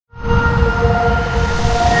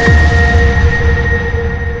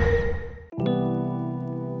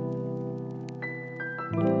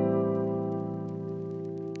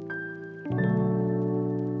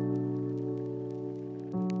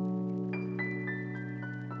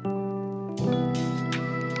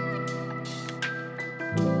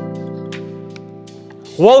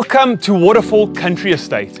Welcome to Waterfall Country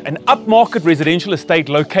Estate, an upmarket residential estate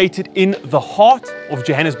located in the heart of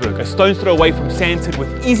Johannesburg, a stone's throw away from Sandton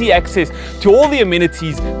with easy access to all the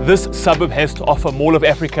amenities this suburb has to offer, Mall of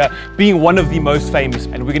Africa being one of the most famous.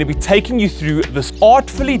 And we're going to be taking you through this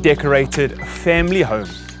artfully decorated family home.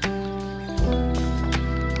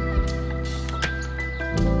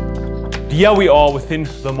 Here we are within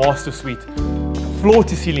the master suite, floor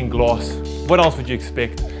to ceiling glass. What else would you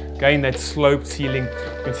expect? Again, that sloped ceiling.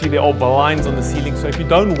 You can see there are blinds on the ceiling, so if you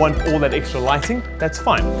don't want all that extra lighting, that's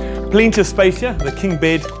fine. Plenty of space here, the king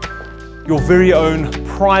bed, your very own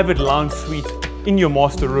private lounge suite in your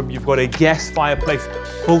master room. You've got a gas fireplace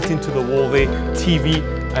built into the wall there, TV,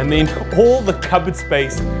 and then all the cupboard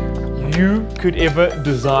space you could ever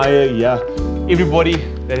desire here. Everybody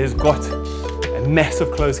that has got a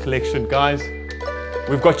massive clothes collection, guys,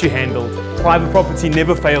 we've got you handled. Private property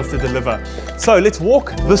never fails to deliver. So let's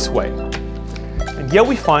walk this way. And here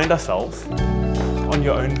we find ourselves on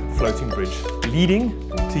your own floating bridge, leading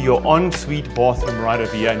to your ensuite bathroom right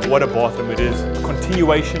over here. And what a bathroom it is.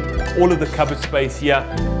 Continuation, all of the cupboard space here.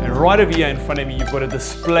 And right over here in front of me, you've got a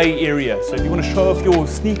display area. So if you want to show off your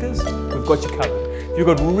sneakers, we've got you covered. If you've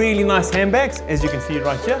got really nice handbags, as you can see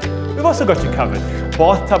right here, we've also got you covered.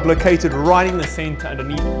 Bathtub located right in the center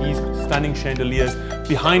underneath these stunning chandeliers.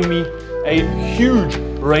 Behind me, a huge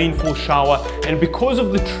rainfall shower, and because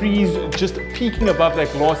of the trees just peeking above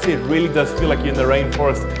that glass here, it really does feel like you're in the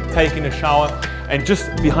rainforest taking a shower. And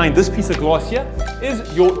just behind this piece of glass here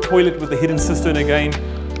is your toilet with the hidden cistern again.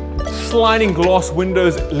 Sliding glass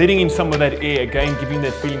windows, letting in some of that air again, giving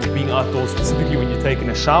that feeling of being outdoors, specifically when you're taking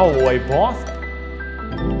a shower or a bath.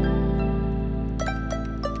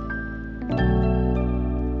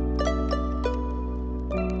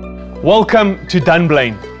 Welcome to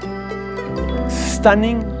Dunblane.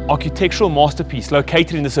 Stunning architectural masterpiece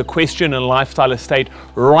located in this equestrian and lifestyle estate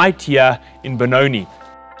right here in Benoni.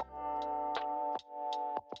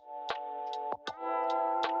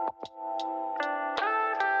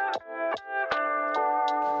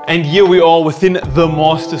 And here we are within the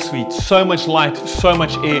master suite. So much light, so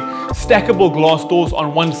much air, stackable glass doors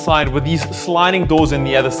on one side with these sliding doors on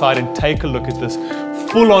the other side. And take a look at this.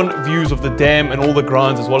 Full-on views of the dam and all the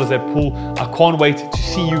grounds as well as that pool. I can't wait to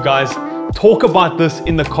see you guys talk about this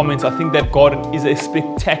in the comments. I think that garden is a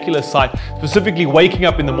spectacular sight, specifically waking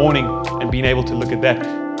up in the morning and being able to look at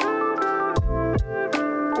that.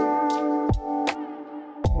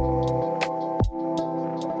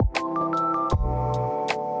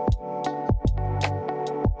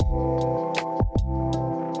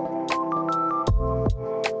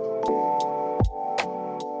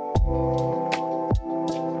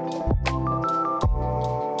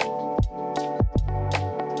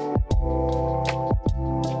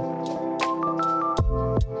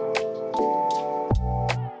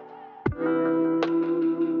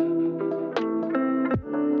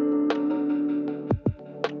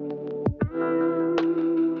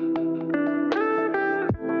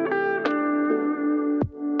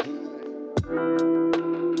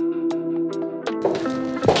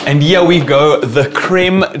 And here we go, the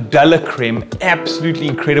creme de la creme, absolutely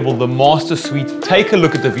incredible, the master suite. Take a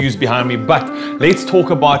look at the views behind me, but let's talk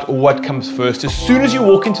about what comes first. As soon as you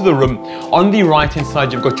walk into the room, on the right hand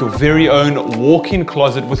side, you've got your very own walk-in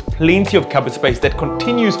closet with plenty of cupboard space that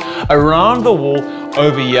continues around the wall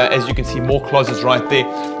over here. As you can see, more closets right there,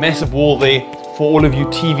 massive wall there for all of you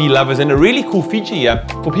TV lovers. And a really cool feature here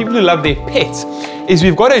for people who love their pets is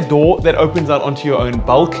we've got a door that opens out onto your own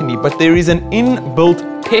balcony, but there is an inbuilt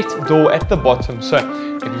pet door at the bottom. So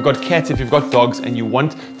if you've got cats, if you've got dogs and you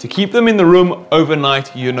want to keep them in the room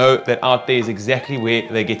overnight, you know that out there is exactly where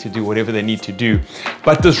they get to do whatever they need to do.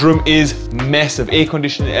 But this room is massive, air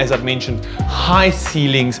conditioned as I've mentioned, high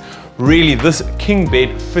ceilings. Really, this king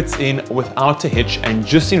bed fits in without a hitch, and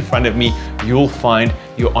just in front of me you'll find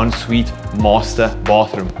your ensuite master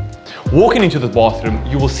bathroom. Walking into the bathroom,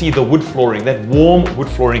 you will see the wood flooring. That warm wood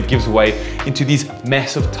flooring gives way into these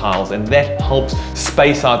massive tiles, and that helps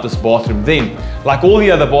space out this bathroom. Then, like all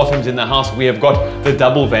the other bathrooms in the house, we have got the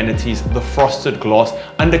double vanities, the frosted glass,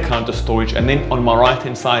 under-counter storage, and then on my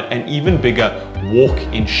right-hand side, an even bigger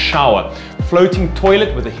walk-in shower. Floating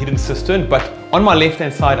toilet with a hidden cistern, but on my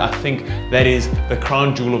left-hand side, I think that is the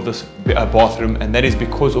crown jewel of this bathroom, and that is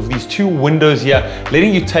because of these two windows here,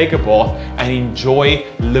 letting you take a bath and enjoy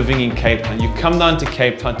living in Cape Town. You come down to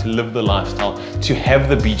Cape Town to live the lifestyle, to have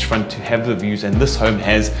the beachfront, to have the views, and this home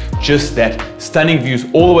has just that. Stunning views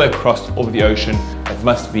all the way across over the ocean. That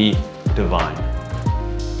must be divine.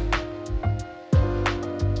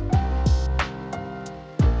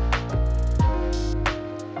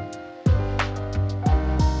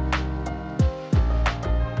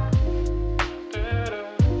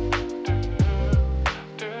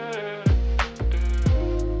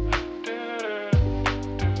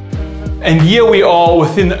 And here we are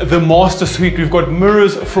within the master suite. We've got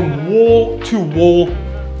mirrors from wall to wall,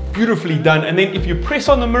 beautifully done. And then if you press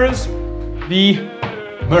on the mirrors, the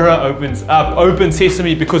mirror opens up, open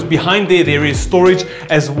sesame, because behind there is storage,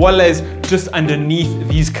 as well as just underneath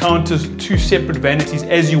these counters, 2 separate vanities,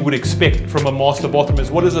 as you would expect from a master bathroom, as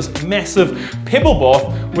well as this massive pebble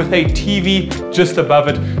bath with a TV just above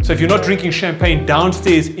it. So if you're not drinking champagne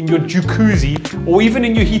downstairs in your jacuzzi, or even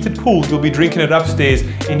in your heated pool, you'll be drinking it upstairs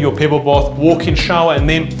in your pebble bath, walk-in shower, and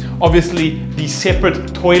then obviously the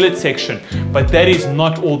separate toilet section. But that is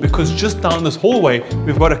not all, because just down this hallway,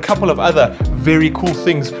 we've got a couple of other very cool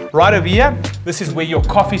things. Right over here, this is where your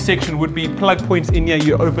coffee section would be. Plug points in here,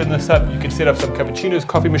 you open this up, you can set up some cappuccinos,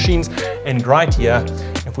 coffee machines, and right here,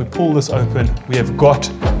 if we pull this open, we have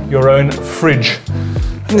got your own fridge.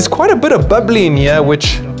 And there's quite a bit of bubbly in here,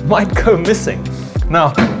 which might go missing.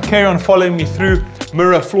 Now, carry on following me through.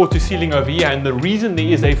 Mirror floor to ceiling over here, and the reason there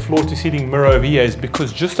is a floor to ceiling mirror over here is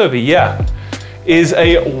because just over here is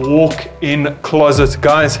a walk-in closet.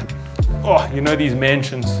 Guys, oh, you know these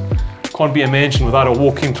mansions, can't be a mansion without a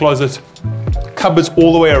walk-in closet. Cupboards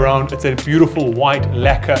all the way around. It's a beautiful white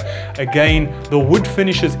lacquer. Again, the wood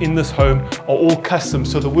finishes in this home are all custom.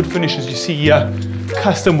 So the wood finishes you see here,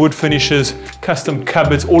 custom wood finishes, custom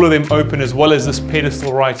cupboards, all of them open, as well as this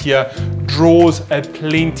pedestal right here. Drawers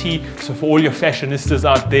aplenty. So for all your fashionistas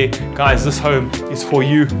out there, guys, this home is for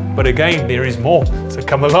you. But again, there is more. So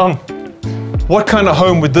come along. What kind of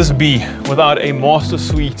home would this be without a master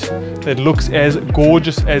suite that looks as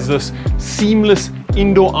gorgeous as this? Seamless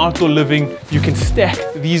indoor-outdoor living. You can stack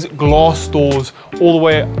these glass doors all the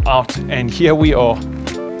way out, and here we are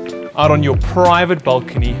out on your private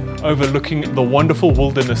balcony overlooking the wonderful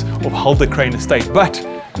wilderness of Haldecrane Estate. But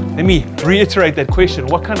let me reiterate that question.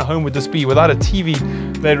 What kind of home would this be without a TV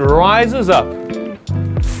that rises up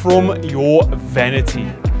from your vanity?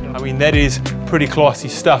 I mean, that is pretty classy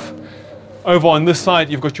stuff. Over on this side,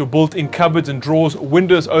 you've got your built-in cupboards and drawers,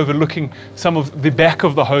 windows overlooking some of the back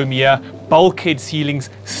of the home here, bulkhead ceilings,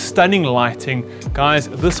 stunning lighting. Guys,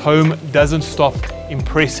 this home doesn't stop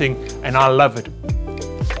impressing, and I love it.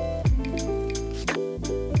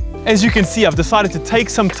 As you can see, I've decided to take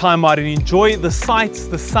some time out and enjoy the sights,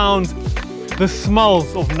 the sounds, the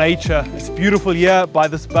smells of nature. It's beautiful here by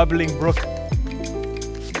this bubbling brook.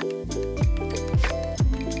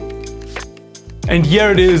 And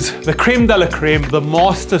here it is, the creme de la creme, the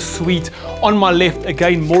master suite. On my left,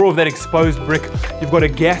 again, more of that exposed brick. You've got a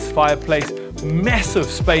gas fireplace, massive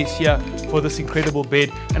space here for this incredible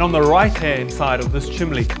bed. And on the right-hand side of this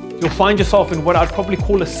chimney, you'll find yourself in what I'd probably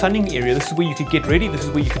call a sunning area. This is where you could get ready. This is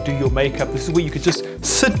where you could do your makeup. This is where you could just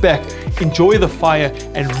sit back, enjoy the fire,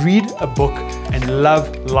 and read a book and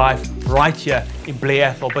love life right here in Blair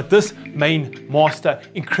Athol. But this main master,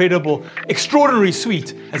 incredible, extraordinary suite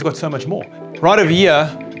has got so much more. Right over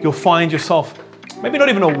here, you'll find yourself, maybe not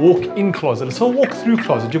even a walk-in closet, it's a walk-through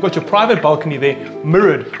closet. You've got your private balcony there,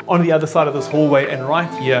 mirrored on the other side of this hallway, and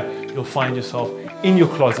right here, you'll find yourself in your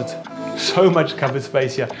closet. So much cupboard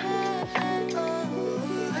space here.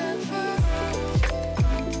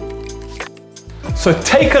 So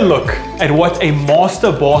take a look at what a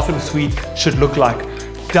master bathroom suite should look like.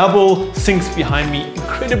 Double sinks behind me,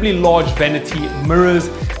 incredibly large vanity, mirrors,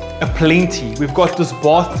 aplenty. We've got this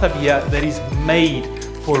bathtub here that is made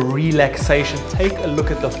for relaxation. Take a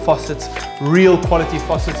look at the faucets, real quality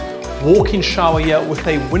faucets. Walk-in shower here with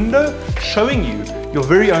a window showing you your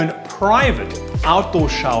very own private outdoor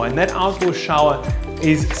shower, and that outdoor shower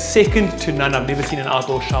is second to none. I've never seen an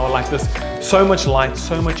outdoor shower like this. So much light,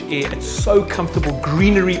 so much air, it's so comfortable,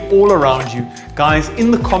 greenery all around you. Guys,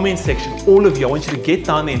 in the comment section, all of you, I want you to get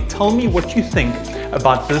down there and tell me what you think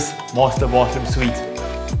about this master bathroom suite.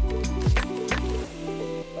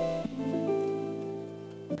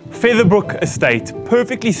 Featherbrook Estate,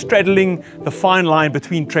 perfectly straddling the fine line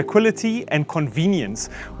between tranquility and convenience,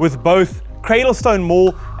 with both Cradlestone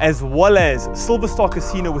Mall as well as Silver Star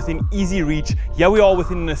Casino within easy reach. Here we are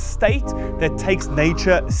within an estate that takes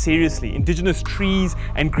nature seriously. Indigenous trees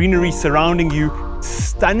and greenery surrounding you.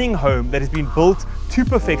 Stunning home that has been built to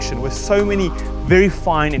perfection with so many very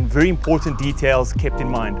fine and very important details kept in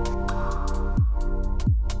mind.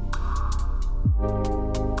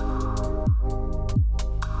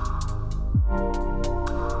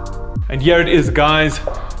 And here it is, guys.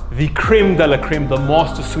 the creme de la creme, the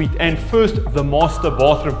master suite. And first, the master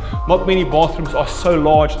bathroom. Not many bathrooms are so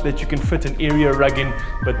large that you can fit an area rug in,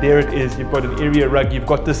 but there it is. You've got an area rug. You've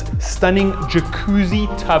got this stunning jacuzzi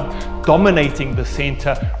tub dominating the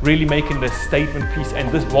center, really making the statement piece.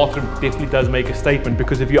 And this bathroom definitely does make a statement,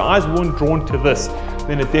 because if your eyes weren't drawn to this,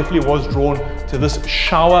 then it definitely was drawn to this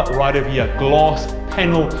shower right over here. Glass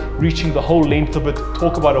panel reaching the whole length of it.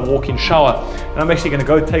 Talk about a walk-in shower. And I'm actually going to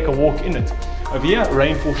go take a walk in it. Over here,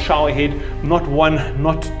 rainfall shower head, not one,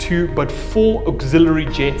 not two, but 4 auxiliary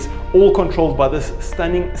jets, all controlled by this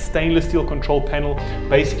stunning stainless steel control panel.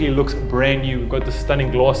 Basically looks brand new. We've got the stunning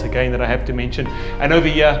glass again that I have to mention. And over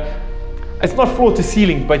here, it's not floor to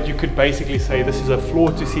ceiling, but you could basically say this is a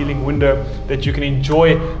floor to ceiling window that you can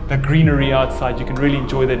enjoy the greenery outside. You can really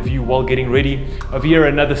enjoy that view while getting ready. Over here,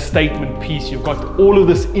 another statement piece. You've got all of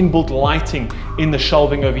this inbuilt lighting in the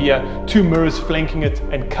shelving over here, 2 mirrors flanking it,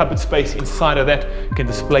 and cupboard space inside of that. You can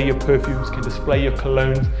display your perfumes, can display your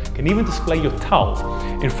colognes, can even display your towels.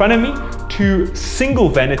 In front of me, 2 single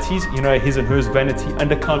vanities, you know, his and hers vanity,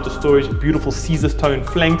 under counter storage, beautiful Caesar stone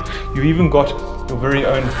flanked. You've even got your very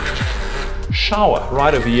own shower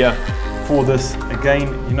right over here for this. Again,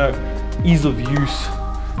 you know, ease of use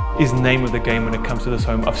is name of the game when it comes to this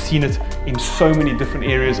home. I've seen it in so many different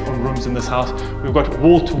areas or rooms in this house. We've got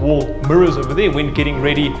wall-to-wall mirrors over there when getting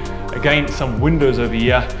ready. Again, some windows over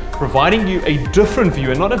here, providing you a different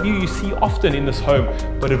view, and not a view you see often in this home,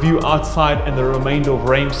 but a view outside and the remainder of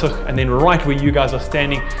Reimsig. And then right where you guys are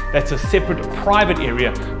standing, that's a separate private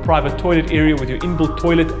area, private toilet area with your inbuilt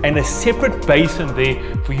toilet, and a separate basin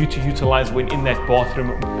there for you to utilize when in that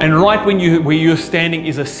bathroom. And right where you're standing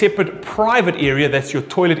is a separate private area, that's your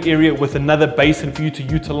toilet area, with another basin for you to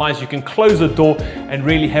utilize. You can close the door and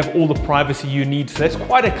really have all the privacy you need. So that's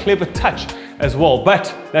quite a clever touch as well.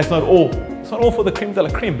 But that's not all. It's not all for the creme de la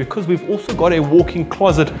creme, because we've also got a walk-in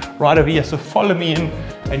closet right over here. So follow me in,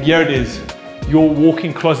 and here it is, your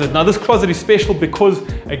walk-in closet. Now this closet is special because,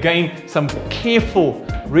 again, some careful,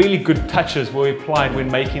 really good touches were applied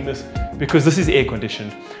when making this, because this is air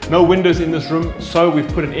conditioned. No windows in this room, so we've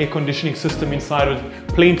put an air conditioning system inside of it.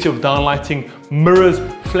 Plenty of downlighting, mirrors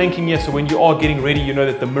flanking here, so when you are getting ready, you know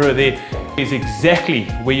that the mirror there is exactly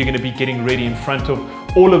where you're going to be getting ready in front of.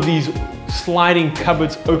 All of these sliding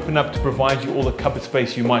cupboards open up to provide you all the cupboard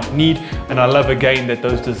space you might need. And I love again that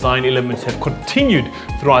those design elements have continued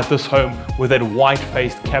throughout this home with that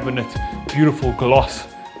white-faced cabinet, beautiful gloss.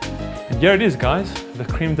 And here it is, guys, the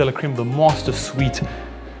creme de la creme, the master suite.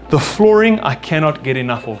 The flooring I cannot get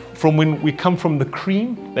enough of. From when we come from the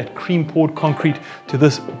cream, that cream poured concrete, to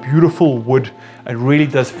this beautiful wood, it really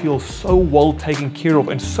does feel so well taken care of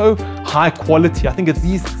and so high quality. I think it's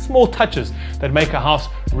these small touches that make a house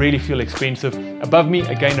really feel expensive. Above me,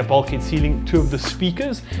 again, a bulkhead ceiling, 2 of the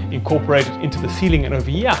speakers incorporated into the ceiling, and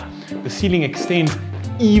over here, the ceiling extends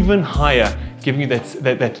even higher, giving you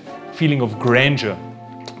that feeling of grandeur.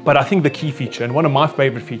 But I think the key feature, and one of my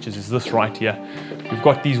favorite features, is this right here. We've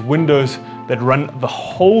got these windows that run the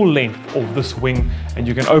whole length of this wing, and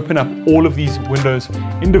you can open up all of these windows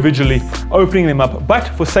individually, opening them up. But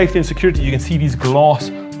for safety and security, you can see these glass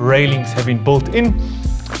railings have been built in,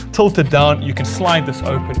 tilted down. You can slide this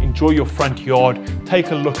open, enjoy your front yard, take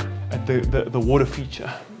a look at the water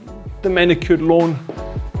feature, the manicured lawn,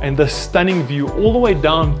 and the stunning view all the way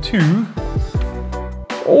down to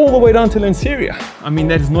Lanseria. I mean,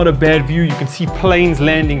 that is not a bad view. You can see planes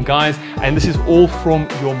landing, guys, and this is all from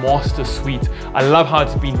your master suite. I love how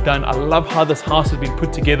it's been done. I love how this house has been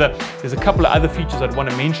put together. There's a couple of other features I'd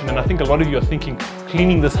want to mention, and I think a lot of you are thinking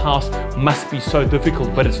cleaning this house must be so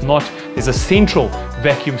difficult, but it's not. There's a central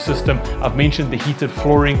vacuum system. I've mentioned the heated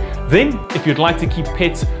flooring. Then, if you'd like to keep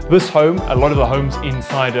pets, this home, a lot of the homes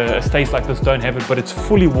inside estates like this don't have it, but it's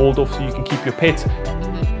fully walled off so you can keep your pets.